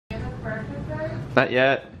Not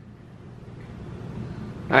yet.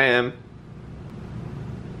 I am.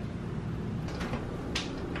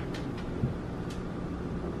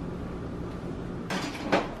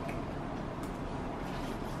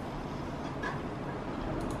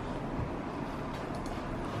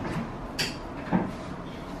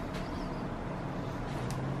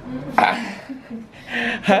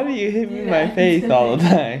 How do you hit me in my face all the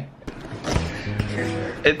time?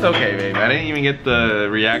 It's okay, babe. I didn't even get the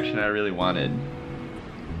reaction I really wanted.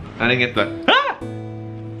 I didn't get the ah!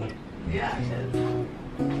 Yeah,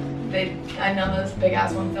 I know those big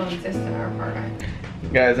ass ones don't exist in our apartment.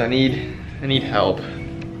 Guys, I need help.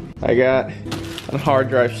 I got a hard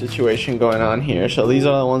drive situation going on here. So these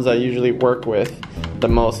are the ones I usually work with the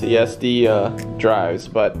most, the SD drives.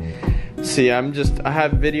 But see, I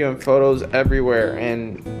have video and photos everywhere,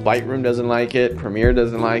 and Lightroom doesn't like it, Premiere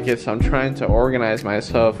doesn't like it, so I'm trying to organize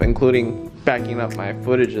myself, including backing up my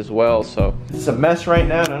footage as well. So it's a mess right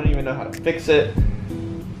now, and I don't even know how to fix it.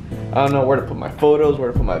 I don't know where to put my photos,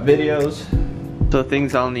 where to put my videos. So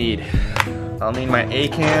things I'll need my A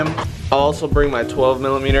cam. I'll also bring my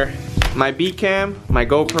 12mm, my B cam, my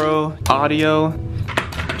GoPro, audio,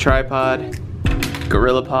 tripod,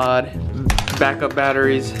 Gorillapod, backup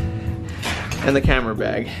batteries, and the camera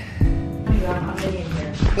bag.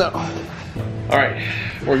 No. Alright,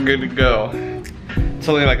 we're good to go. It's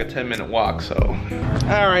only like a 10-minute walk, so.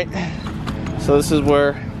 Alright, so this is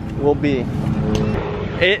where we'll be.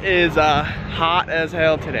 It is hot as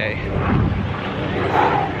hell today.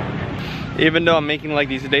 Even though I'm making like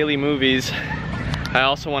these daily movies, I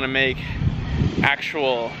also want to make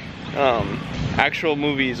actual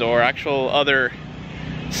movies or actual other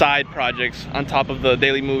side projects on top of the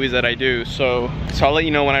daily movies that I do. So I'll let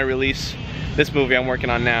you know when I release this movie I'm working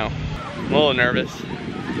on now. I'm a little nervous.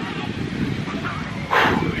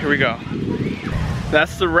 Here we go.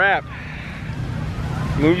 That's the wrap.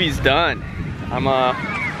 Movie's done. I'm a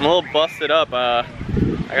little busted up. I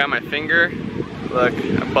got my finger. Look,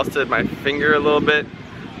 I busted my finger a little bit.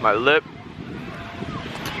 My lip.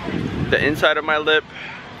 The inside of my lip.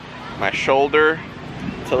 My shoulder.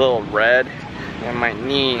 It's a little red. And my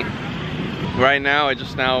knee. Right now, I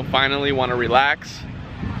just now finally want to relax,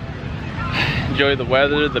 enjoy the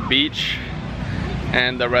weather, the beach,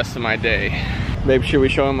 and the rest of my day. Babe, should we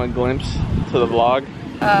show him a glimpse to the vlog?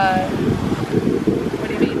 What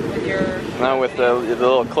do you mean with your? No, with the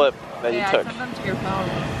little clip that you took. I sent them to your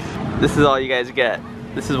phone. This is all you guys get.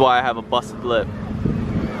 This is why I have a busted lip.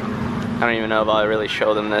 I don't even know if I'll really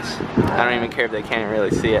show them this. I don't even care if they can't really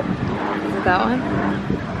see it. Is it that one?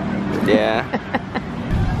 Yeah.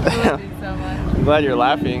 I love you so much. I'm glad you're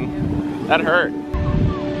laughing. That hurt.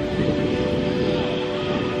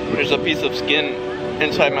 There's a piece of skin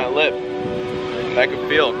inside my lip that I could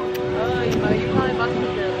feel. Oh, you probably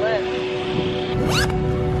busted your lip.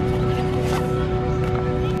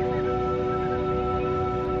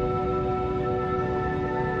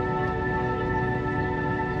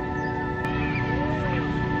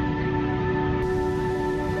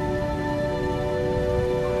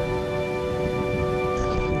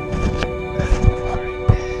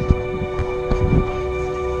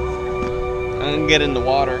 Get in the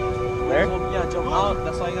water. There? Yeah, jump out.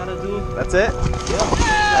 That's all you gotta do. That's it? Yeah.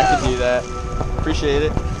 I can do that. Appreciate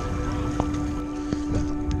it.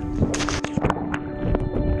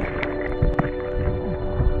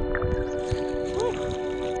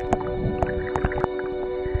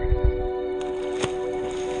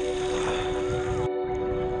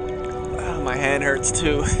 Oh, my hand hurts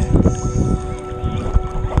too.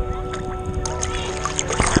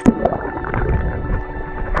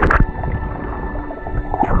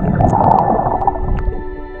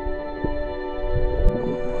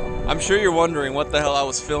 I'm sure you're wondering what the hell I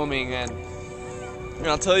was filming, and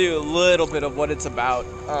I'll tell you a little bit of what it's about.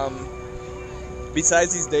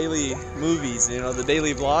 Besides these daily movies, the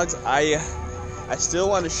daily vlogs, I still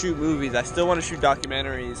want to shoot movies. I still want to shoot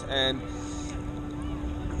documentaries, and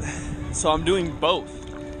so I'm doing both.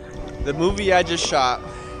 The movie I just shot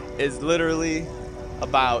is literally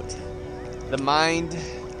about the mind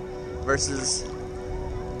versus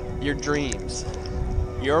your dreams.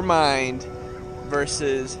 Your mind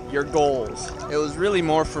versus your goals. It was really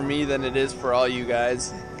more for me than it is for all you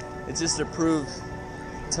guys. It's just to prove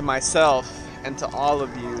to myself and to all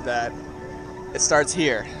of you that it starts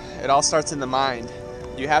here. It all starts in the mind.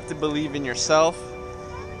 You have to believe in yourself.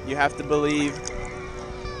 You have to believe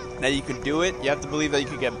that you could do it. You have to believe that you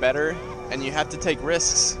could get better, and you have to take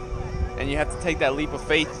risks, and you have to take that leap of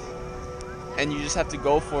faith, and you just have to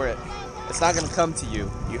go for it. It's not going to come to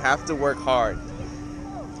you. You have to work hard.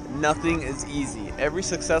 Nothing is easy. Every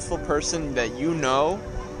successful person that you know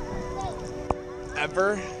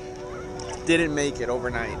ever didn't make it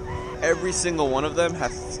overnight. Every single one of them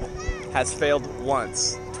has failed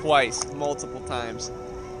once, twice, multiple times,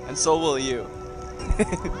 and so will you.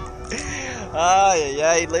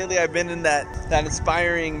 Yeah. Lately I've been in that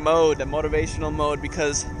inspiring mode, that motivational mode,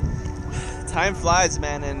 because time flies,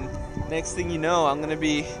 man, and next thing you know, I'm gonna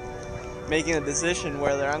be making a decision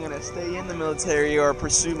whether I'm gonna stay in the military or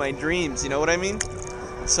pursue my dreams. You know what I mean?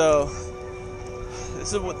 So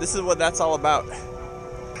this is what that's all about.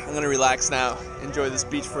 I'm gonna relax now, enjoy this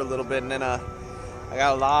beach for a little bit, and then I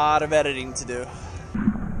got a lot of editing to do.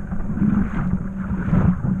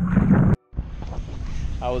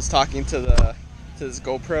 I was talking to this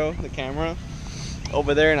GoPro, the camera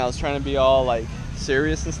over there, and I was trying to be all like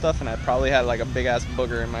serious and stuff, and I probably had like a big ass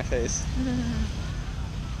booger in my face.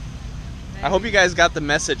 I hope you guys got the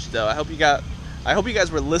message though. I hope you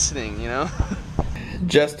guys were listening, you know?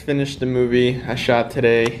 Just finished the movie I shot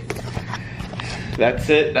today. That's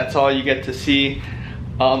it. That's all you get to see.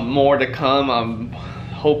 More to come. I'm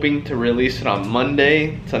hoping to release it on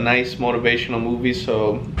Monday. It's a nice motivational movie,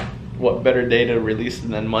 so what better day to release it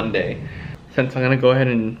than Monday? Since I'm gonna go ahead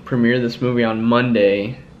and premiere this movie on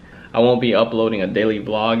Monday, I won't be uploading a daily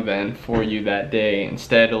vlog then for you that day.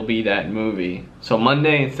 Instead, it'll be that movie. So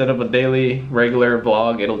Monday, instead of a daily regular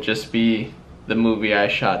vlog, it'll just be the movie I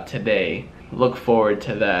shot today. Look forward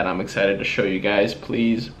to that. I'm excited to show you guys.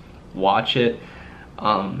 Please watch it.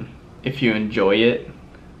 If you enjoy it,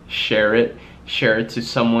 share it. Share it to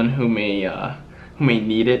someone who may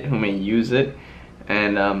need it, who may use it.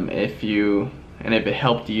 And if it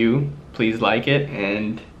helped you, please like it.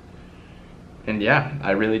 And yeah,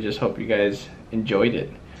 I really just hope you guys enjoyed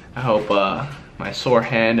it. I hope my sore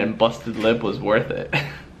hand and busted lip was worth it.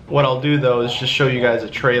 What I'll do though is just show you guys a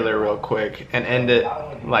trailer real quick and end it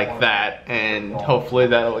like that, and hopefully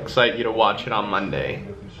that'll excite you to watch it on Monday.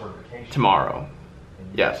 Tomorrow.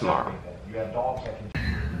 Yeah, tomorrow.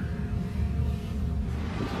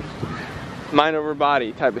 Mind over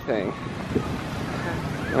body type of thing.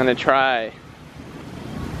 I'm gonna try.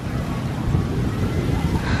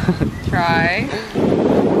 Try.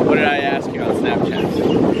 What did I ask you on Snapchat?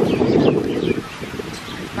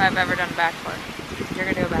 If I've ever done a backflip. You're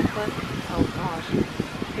gonna do a backflip? Oh gosh.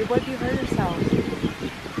 Hey, what if you hurt yourself?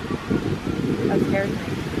 That scares me.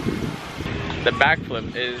 The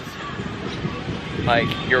backflip is like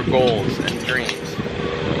your goals and dreams.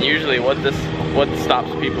 And usually what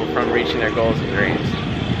stops people from reaching their goals and dreams?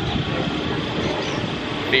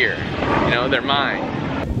 Fear. You know, their mind.